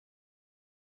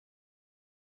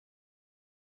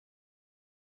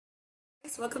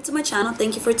Guys, welcome to my channel.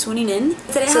 Thank you for tuning in.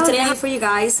 Today I'm here for you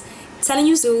guys, telling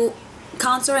you to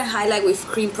contour and highlight with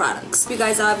cream products. If you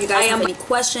guys have any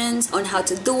questions on how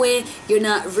to do it, you're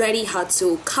not ready how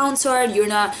to contour, you're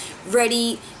not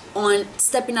ready on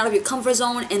stepping out of your comfort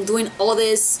zone and doing all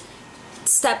these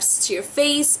steps to your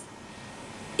face.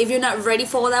 If you're not ready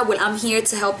for all that, well, I'm here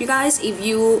to help you guys. If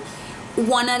you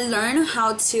want to learn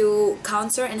how to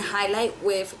contour and highlight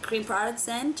with cream products,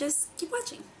 then just keep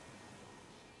watching.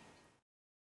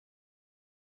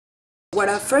 What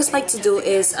I first like to do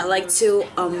is I like to,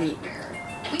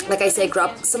 like I said,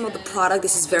 grab some of the product.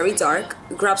 This is very dark.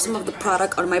 Grab some of the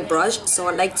product on my brush. So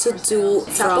I like to do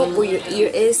from where your ear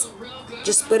is,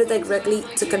 just put it directly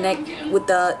to connect with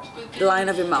the line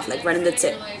of your mouth, like right in the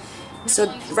tip. So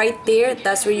right there,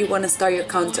 that's where you want to start your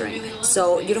contouring.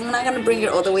 So you're not going to bring it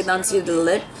all the way down to the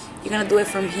lip. You're going to do it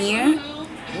from here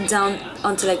down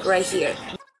onto like right here.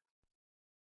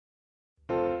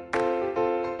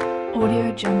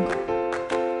 Audio Jungle.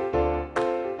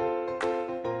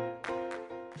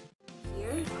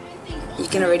 You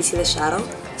can already see the shadow,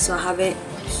 so I have it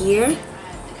here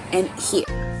and here.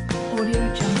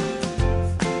 Audio Jungle.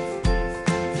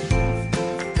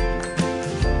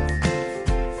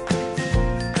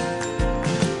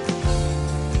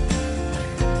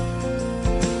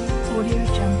 Audio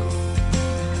Jungle.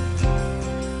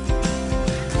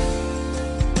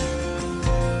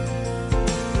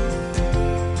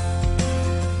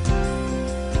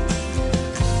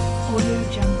 Audio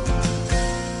Jungle.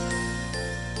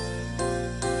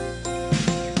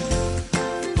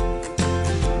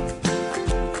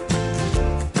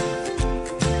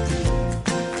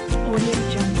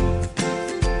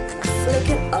 Flick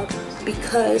it up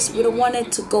because we don't want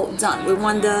it to go down. We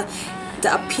want the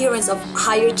appearance of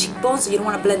higher cheekbones, so you don't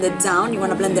want to blend it down, you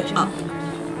want to blend it up.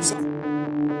 So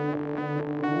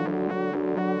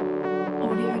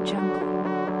Audio Jungle.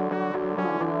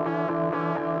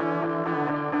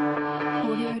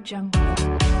 Audio Jungle.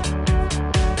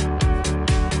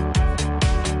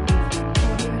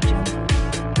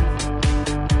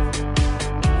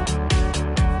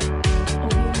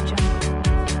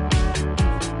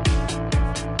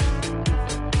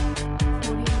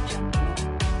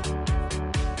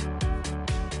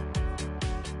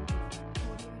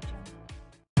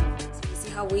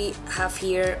 how we have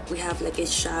here, we have like a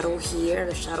shadow here,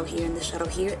 the shadow here, and the shadow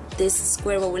here. This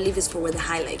square what we leave is for where the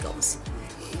highlight goes.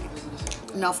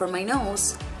 Now for my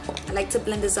nose, I like to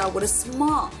blend this out with a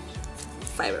small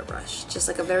fiber brush, just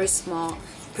like a very small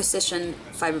precision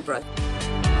fiber brush.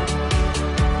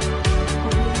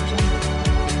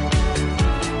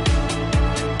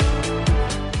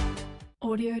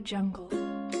 Audio Jungle.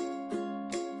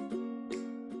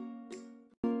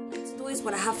 Is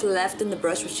what I have left in the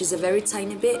brush, which is a very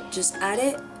tiny bit. Just add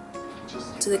it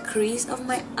to the crease of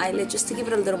my eyelid just to give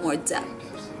it a little more depth,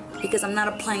 because I'm not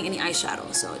applying any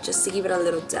eyeshadow, so just to give it a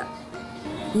little depth.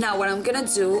 Now what I'm gonna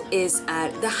do is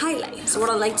add the highlight. So what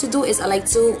I like to do is I like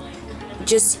to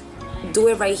just do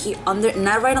it right here under,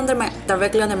 not right under my,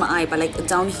 directly under my eye, but like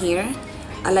down here.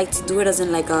 I like to do it as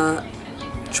in like a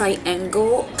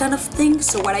triangle kind of thing.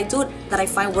 So what I do that I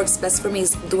find works best for me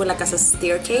is do it like as a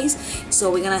staircase. So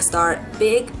we're gonna start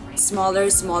big, smaller,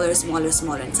 smaller, smaller,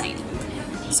 smaller, and tiny.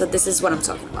 So this is what I'm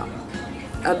talking about.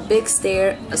 A big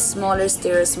stair, a smaller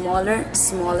stair, smaller,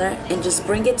 smaller, and just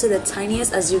bring it to the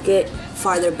tiniest as you get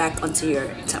farther back onto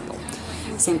your temple.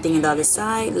 Same thing on the other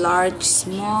side, large,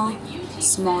 small,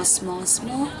 small, small,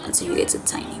 small, until you get to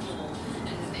tiny.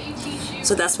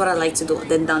 So that's what I like to do.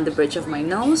 Then down the bridge of my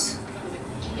nose,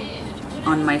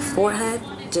 on my forehead,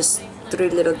 just 3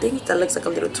 little things that looks like a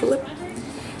little tulip.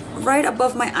 Right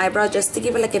above my eyebrow, just to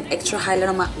give it like an extra highlight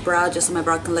on my brow, just so my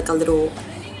brow can look a little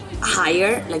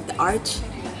higher, like the arch.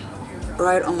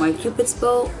 Right on my cupid's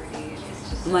bow,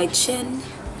 my chin,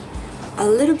 a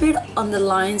little bit on the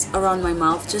lines around my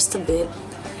mouth, just a bit.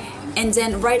 And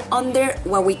then right under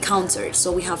where we countered,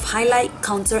 so we have highlight,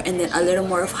 contour, and then a little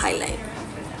more of highlight.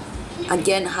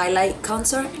 Again, highlight,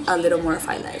 contour, a little more of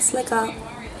highlight. It's like a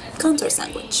contour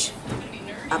sandwich.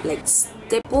 I'm like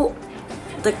staple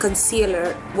the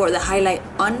concealer or the highlight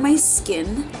on my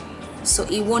skin so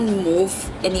it won't move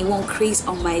and it won't crease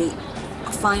on my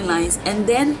fine lines, and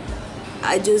then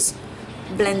I just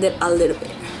blend it a little bit.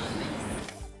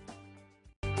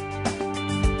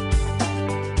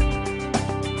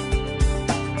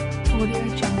 Audio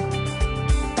Jungle.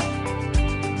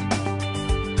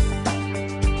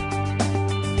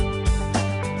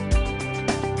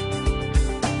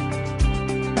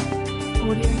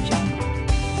 Audio Jungle.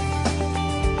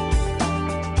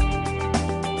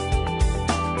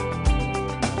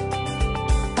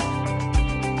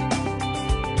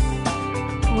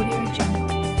 Audio Jungle.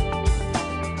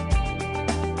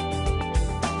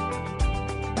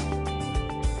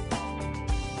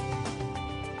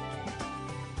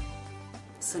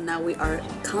 now we are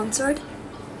contoured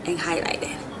and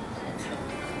highlighted.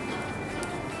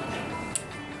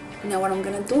 Now what I'm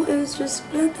gonna do is just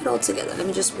blend it all together. Let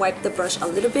me just wipe the brush a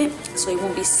little bit so it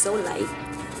won't be so light.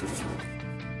 This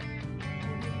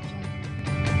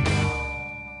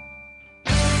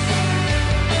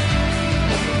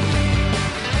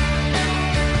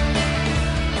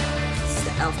is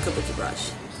the e.l.f. Kabuki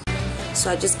brush. So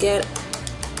I just get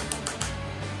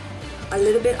a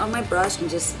little bit on my brush and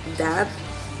just dab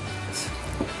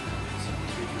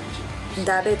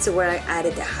it to where I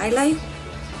added the highlight,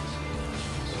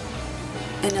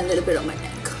 and a little bit on my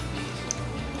neck,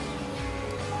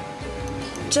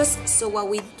 just so what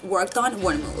we worked on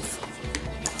won't move.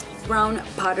 Brown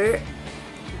powder,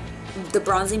 the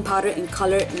bronzing powder in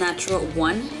color Natural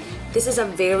 1. This is a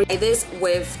very, this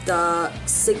with the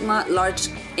Sigma large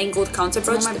angled counter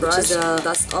brush, my brush,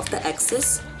 dust off the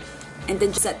excess, and then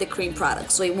just set the cream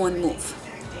product so it won't move.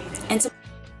 And so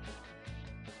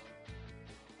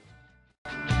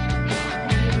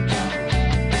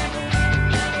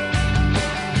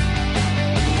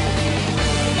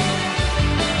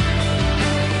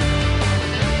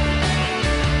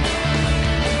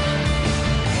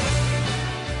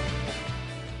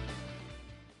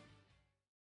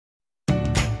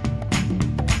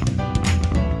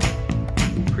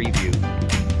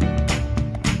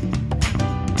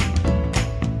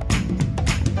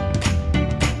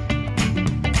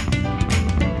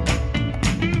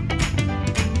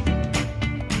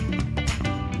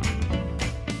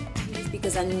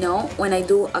because I know when I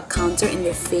do a contour in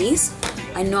the face,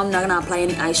 I know I'm not gonna apply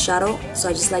any eyeshadow, so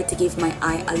I just like to give my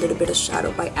eye a little bit of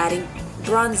shadow by adding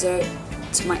bronzer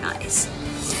to my eyes.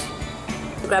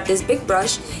 Grab this big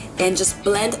brush and just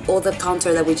blend all the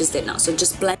contour that we just did now. So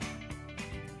just blend.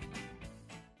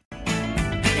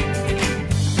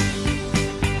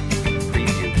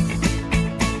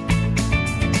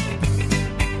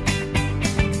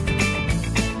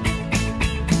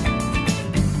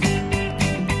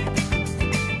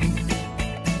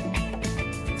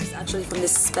 From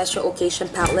this special occasion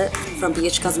palette from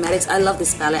BH Cosmetics. I love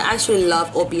this palette. I actually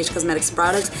love all BH Cosmetics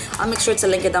products. I'll make sure to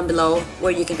link it down below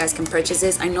where you guys can purchase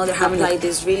this. I know they're having like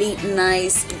this really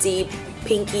nice, deep,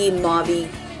 pinky, mauve,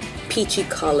 peachy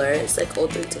colors, like all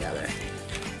three together.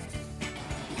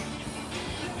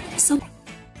 So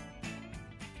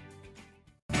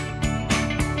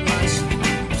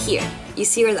here, you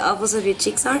see where the ovals of your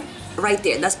cheeks are? Right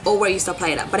there, that's all where you used to apply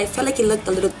it at. But I felt like it looked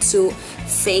a little too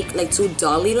fake, like too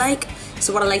dolly like.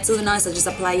 So what I like to do now is I just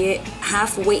apply it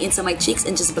halfway into my cheeks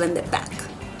and just blend it back.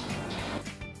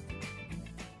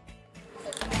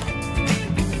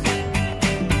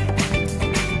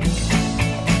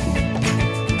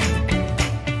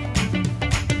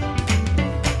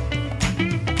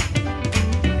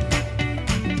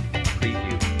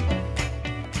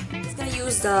 I'm just gonna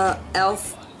use the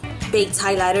e.l.f. baked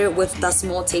highlighter with the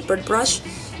small tapered brush.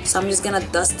 So I'm just gonna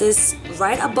dust this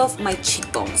right above my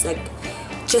cheekbones, like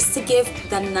just to give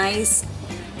the nice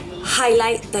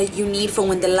highlight that you need for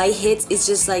when the light hits. It's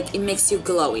just like, it makes you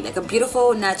glowy, like a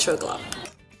beautiful natural glow.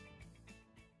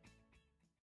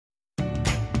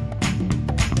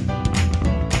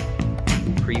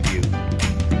 Preview.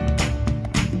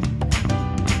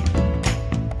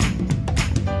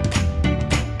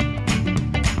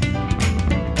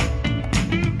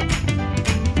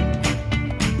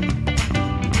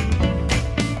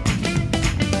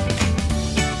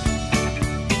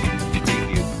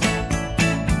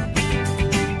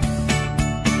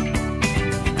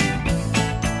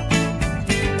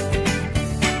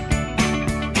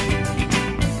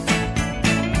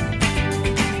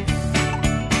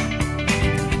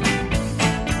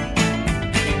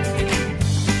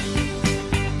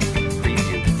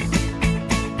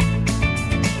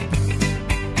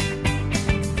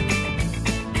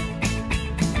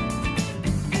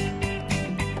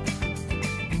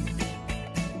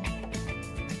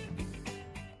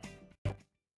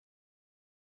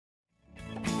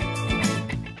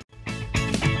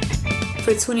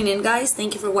 For tuning in, guys,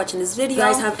 thank you for watching this video. If you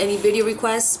guys have any video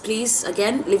requests, please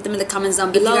again leave them in the comments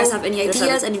down below. If you guys have any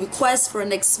ideas, any requests for a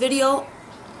next video,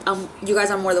 you guys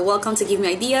are more than welcome to give me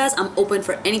ideas. I'm open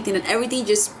for anything and everything.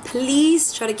 Just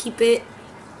please try to keep it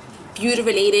beauty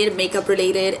related, makeup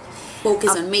related.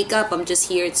 Focus on makeup. I'm just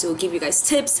here to give you guys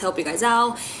tips, help you guys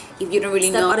out. If you don't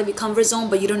really know out of your comfort zone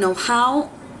but you don't know how,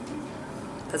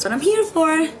 that's what I'm here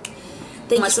for. Thank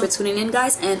you so much for tuning in,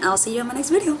 guys, and I'll see you in my next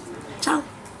video. Ciao.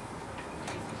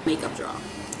 Makeup draw.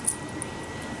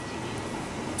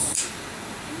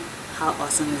 How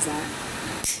awesome is that?